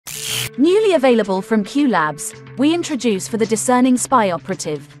Newly available from Qlabs, we introduce for the discerning spy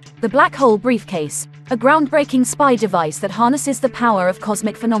operative, the Black Hole Briefcase, a groundbreaking spy device that harnesses the power of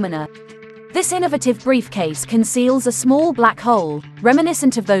cosmic phenomena. This innovative briefcase conceals a small black hole,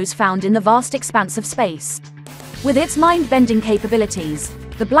 reminiscent of those found in the vast expanse of space. With its mind-bending capabilities,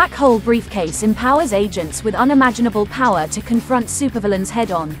 the Black Hole Briefcase empowers agents with unimaginable power to confront supervillains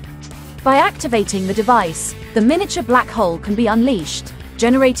head-on. By activating the device, the miniature black hole can be unleashed,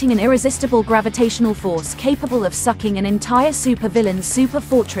 generating an irresistible gravitational force capable of sucking an entire supervillain's super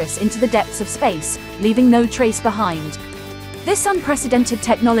fortress into the depths of space, leaving no trace behind. This unprecedented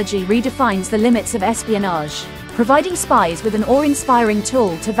technology redefines the limits of espionage, providing spies with an awe-inspiring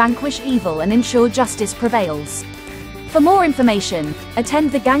tool to vanquish evil and ensure justice prevails. For more information,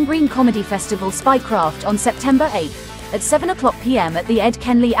 attend the Gangrene Comedy Festival Spycraft on September 8th at 7 p.m. at the Ed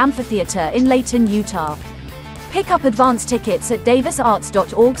Kenley Amphitheater in Layton, Utah. Pick up advance tickets at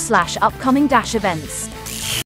davisarts.org/upcoming-events.